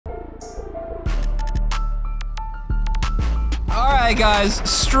right, guys,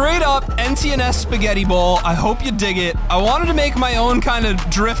 straight up NTNS spaghetti bowl. I hope you dig it. I wanted to make my own kind of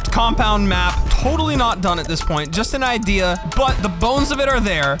drift compound map. Totally not done at this point, just an idea, but the bones of it are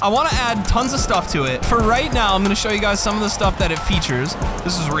there. I want to add tons of stuff to it. For right now, I'm going to show you guys some of the stuff that it features.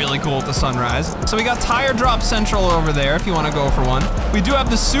 This is really cool with the sunrise. So we got tire drop central over there if you want to go for one. We do have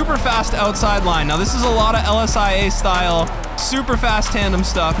the super fast outside line. Now this is a lot of LSIA style, super fast tandem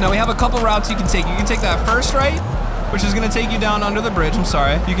stuff. Now we have a couple routes you can take. You can take that first right, which is gonna take you down under the bridge, I'm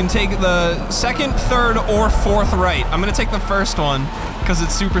sorry. You can take the second, third, or fourth right. I'm gonna take the first one because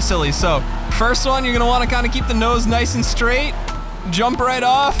it's super silly. So, first one, you're gonna wanna kinda keep the nose nice and straight, jump right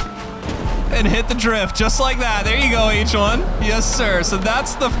off, and hit the drift, just like that. There you go, H1. Yes, sir. So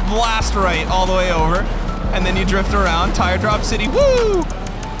that's the blast right all the way over. And then you drift around, tire drop city, woo!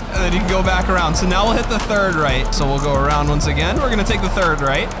 And then you can go back around. So now we'll hit the third right. So we'll go around once again. We're gonna take the third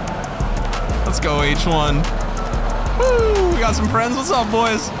right. Let's go, H1. Woo! We got some friends. What's up,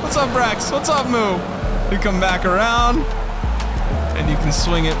 boys? What's up, Brex? What's up, Moo? You come back around, and you can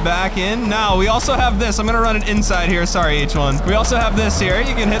swing it back in. Now, we also have this. I'm gonna run it inside here. Sorry, H1. We also have this here.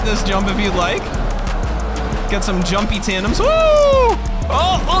 You can hit this jump if you'd like. Get some jumpy tandems. Woo!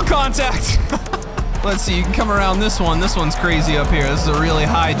 Oh, full contact. Let's see, you can come around this one. This one's crazy up here. This is a really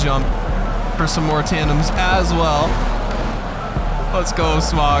high jump for some more tandems as well. Let's go,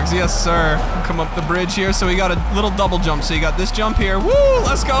 Smogs. Yes, sir. Come up the bridge here. So we got a little double jump. So you got this jump here. Woo!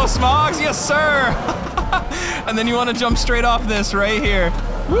 Let's go, Smogs. Yes, sir. And then you want to jump straight off this right here.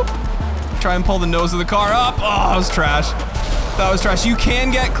 Whoop. Try and pull the nose of the car up. Oh, that was trash. That was trash. You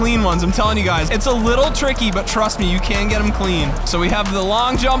can get clean ones. I'm telling you guys. It's a little tricky, but trust me, you can get them clean. So we have the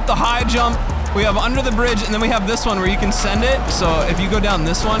long jump, the high jump. We have under the bridge, and then we have this one where you can send it. So if you go down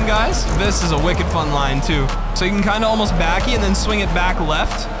this one, guys, this is a wicked fun line too. So you can kind of almost backy and then swing it back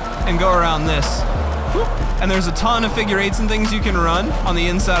left and go around this. Whoop. And there's a ton of figure eights and things you can run on the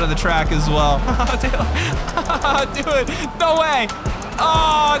inside of the track as well. Do it. No way.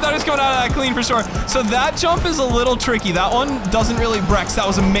 Oh, I thought it was coming out of that clean for sure. So that jump is a little tricky. That one doesn't really Brex. That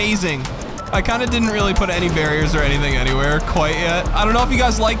was amazing. I kind of didn't really put any barriers or anything anywhere quite yet. I don't know if you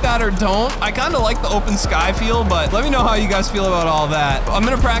guys like that or don't. I kind of like the open sky feel, but let me know how you guys feel about all that. I'm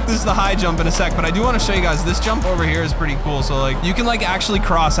gonna practice the high jump in a sec, but I do want to show you guys this jump over here is pretty cool. So like you can like actually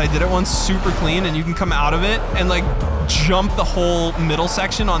cross. I did it once super clean, and you can come out of it and like jump the whole middle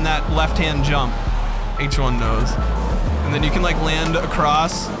section on that left-hand jump. H1 knows. And then you can like land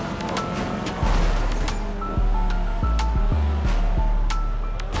across.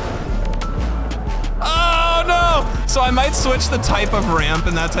 So I might switch the type of ramp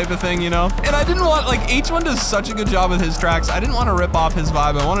and that type of thing, you know? And I didn't want, like, H1 does such a good job with his tracks. I didn't want to rip off his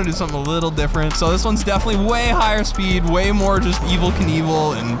vibe. I want to do something a little different. So this one's definitely way higher speed, way more just Evel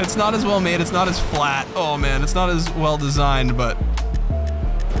Knievel, and it's not as well made. It's not as flat. Oh, man, it's not as well designed, but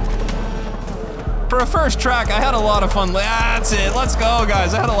for a first track, I had a lot of fun. That's it. Let's go,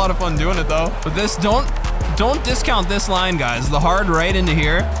 guys. I had a lot of fun doing it, though. But this, don't discount this line, guys. The hard right into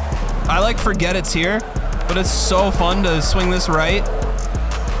here. I, like, forget it's here. But it's so fun to swing this right.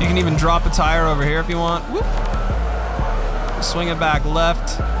 You can even drop a tire over here if you want. Whoop. Swing it back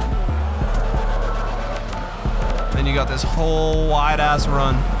left. Then you got this whole wide ass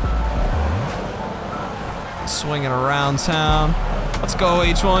run. Swing it around town. Let's go,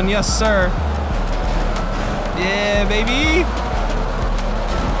 H1. Yes, sir. Yeah, baby.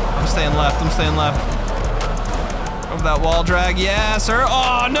 I'm staying left. I'm staying left. Over that wall drag. Yeah, sir.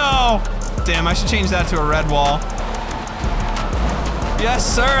 Oh, no. Damn, I should change that to a red wall. Yes,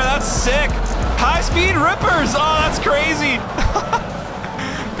 sir, that's sick. High speed rippers. Oh, that's crazy.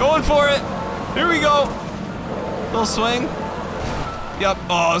 Going for it. Here we go. Little swing. Yep.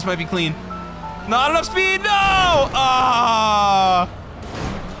 Oh, this might be clean. Not enough speed. No. Ah.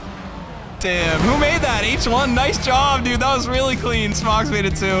 Damn, who made that? H1, nice job, dude. That was really clean. Smogs made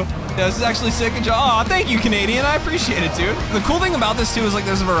it too. Yeah, this is actually sick. Good job. Aw, thank you, Canadian. I appreciate it, dude. The cool thing about this too is like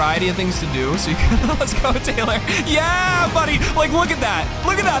there's a variety of things to do. So you can, let's go, Taylor. Yeah, buddy. Like, look at that.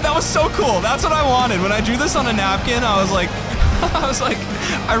 Look at that. That was so cool. That's what I wanted. When I drew this on a napkin, I was like,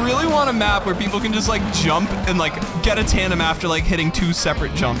 I really want a map where people can just like jump and like get a tandem after like hitting 2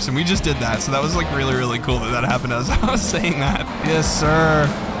 separate jumps. And we just did that. So that was like really, really cool that that happened as I was saying that. Yes, sir.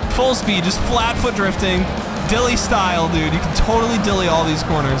 Full speed, just flat foot drifting. Dilly style, dude. You can totally dilly all these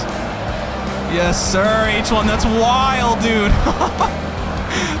corners. Yes, sir. H1, that's wild, dude.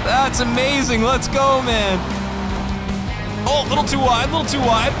 That's amazing. Let's go, man. Oh, a little too wide, a little too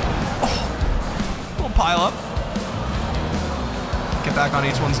wide. Oh, little pile up. Get back on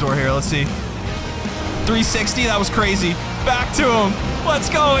H1's door here. Let's see. 360, that was crazy. Back to him. Let's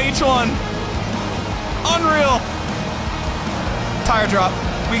go, H1. Unreal. Tire drop.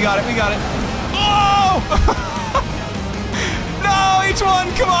 We got it. We got it. Oh! No,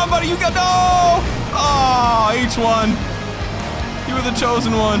 H1. Come on, buddy. You got no. Oh, H1. You were the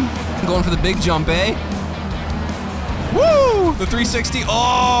chosen one. I'm going for the big jump, eh? Woo! The 360.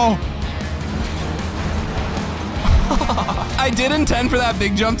 Oh! I did intend for that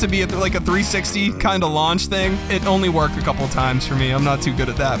big jump to be like a 360 kind of launch thing. It only worked a couple of times for me. I'm not too good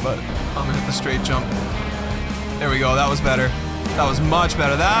at that, but I'm gonna hit the straight jump. There we go. That was better. That was much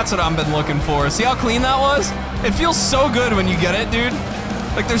better. That's what I've been looking for. See how clean that was? It feels so good when you get it, dude.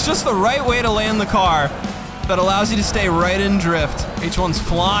 Like there's just the right way to land the car that allows you to stay right in drift. H1's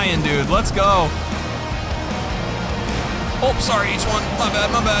flying, dude. Let's go. Oh, sorry, H1. My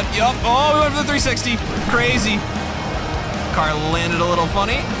bad, my bad. Yup. Oh, we went for the 360. Crazy. Car landed a little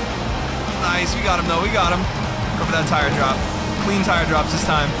funny. Nice. We got him, though. We got him. Go for that tire drop. Clean tire drops this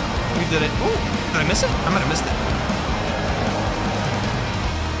time. We did it. Ooh. Did I miss it? I might have missed it.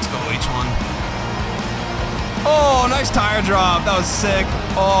 Let's go, H1. Oh, nice tire drop. That was sick.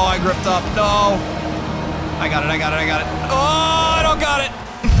 Oh, I gripped up. No. I got it. I got it. I got it. Oh, I don't got it.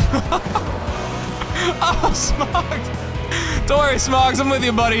 Oh, Smogs. Don't worry, Smogs. I'm with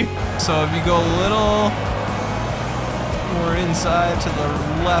you, buddy. So if you go a little more inside to the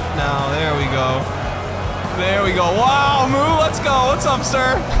left now. There we go. There we go. Wow, Moo. Let's go. What's up,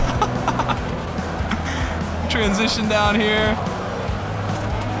 sir? Transition down here.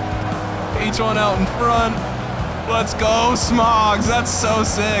 H1 out in front. Let's go, Smogs. That's so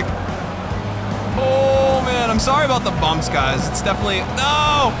sick. Oh, man. I'm sorry about the bumps, guys. It's definitely...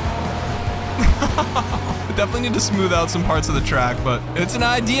 No! I definitely need to smooth out some parts of the track, but it's an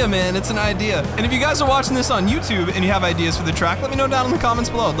idea, man. It's an idea. And if you guys are watching this on YouTube and you have ideas for the track, let me know down in the comments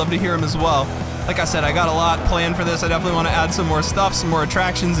below. I'd love to hear them as well. Like I said, I got a lot planned for this. I definitely want to add some more stuff, some more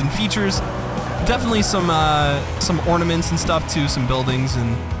attractions and features. Definitely some ornaments and stuff too, some buildings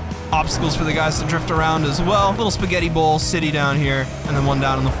and obstacles for the guys to drift around as well. Little spaghetti bowl city down here, and then one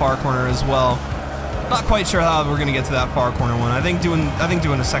down in the far corner as well. Not quite sure how we're gonna get to that far corner one. I think doing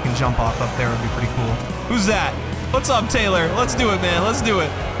a second jump off up there would be pretty cool. Who's that? What's up, Taylor? Let's do it, man. Let's do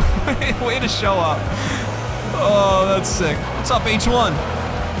it. Way to show up. Oh, that's sick. What's up, H1?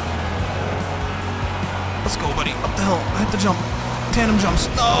 Let's go, buddy. Up the hill. I hit the jump. Tandem jumps.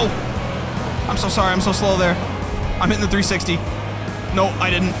 No! I'm so sorry. I'm so slow there. I'm hitting the 360. No, I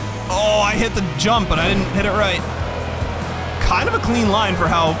didn't. Oh, I hit the jump, but I didn't hit it right. Kind of a clean line for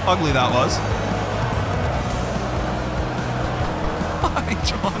how ugly that was. Hi,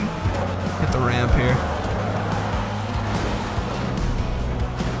 John. Hit the ramp here.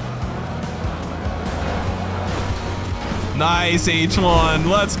 Nice, H1.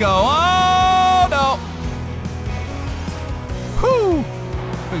 Let's go. Oh, no. Whoo.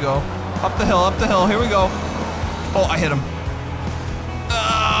 Here we go. Up the hill, up the hill. Here we go. Oh, I hit him.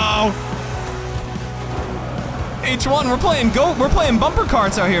 Oh. H1, we're playing bumper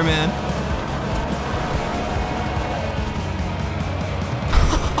carts out here, man.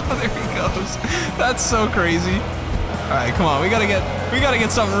 There he goes. That's so crazy. All right, come on. We gotta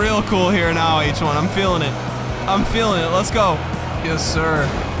get something real cool here now, H1. I'm feeling it. I'm feeling it. Let's go. Yes, sir.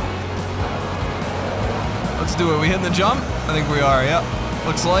 Let's do it. We hitting the jump? I think we are. Yep.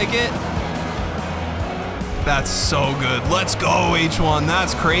 Looks like it. That's so good. Let's go, H1.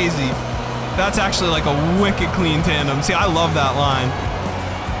 That's crazy. That's actually like a wicked clean tandem. See, I love that line.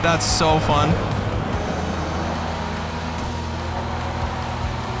 That's so fun.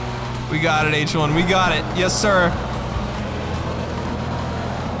 We got it, H1. We got it. Yes, sir.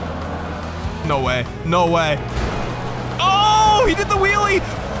 No way. No way. Oh, he did the wheelie.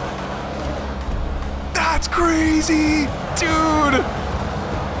 That's crazy. Dude.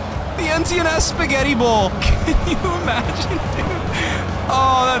 The NTNS Spaghetti Bowl. Can you imagine, dude?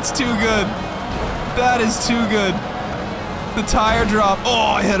 Oh, that's too good. That is too good. The tire drop.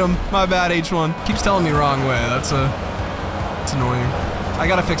 Oh, I hit him. My bad, H1. Keeps telling me wrong way. That's annoying. I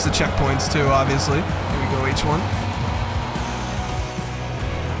gotta fix the checkpoints too, obviously. Here we go, H1.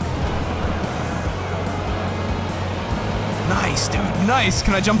 Nice, dude. Nice.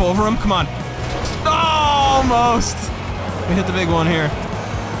 Can I jump over him? Come on. Oh, almost. We hit the big one here.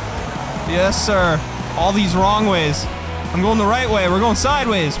 Yes, sir. All these wrong ways. I'm going the right way. We're going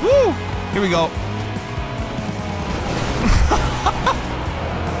sideways. Woo! Here we go.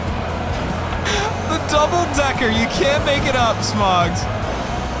 The double decker. You can't make it up, Smogs.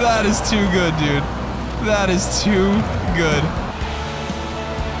 That is too good, dude. That is too good.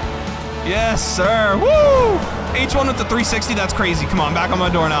 Yes, sir. Woo! H1 with the 360. That's crazy. Come on, back on my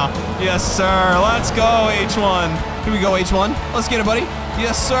door now. Yes, sir. Let's go, H1. Here we go, H1. Let's get it, buddy.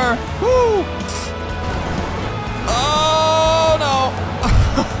 Yes, sir. Woo! Oh, no.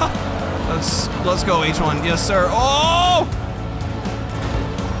 Let's go, H1. Yes, sir. Oh!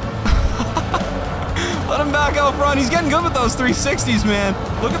 Let him back out front. He's getting good with those 360s, man.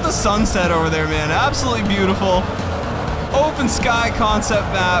 Look at the sunset over there, man. Absolutely beautiful. Open sky concept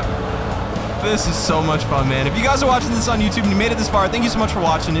map. This is so much fun, man. If you guys are watching this on YouTube and you made it this far, thank you so much for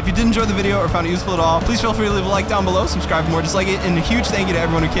watching. If you did enjoy the video or found it useful at all, please feel free to leave a like down below, subscribe for more just like it, and a huge thank you to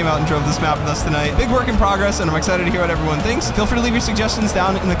everyone who came out and drove this map with us tonight. Big work in progress, and I'm excited to hear what everyone thinks. Feel free to leave your suggestions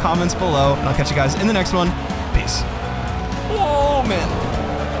down in the comments below, and I'll catch you guys in the next one. Peace. Oh, man.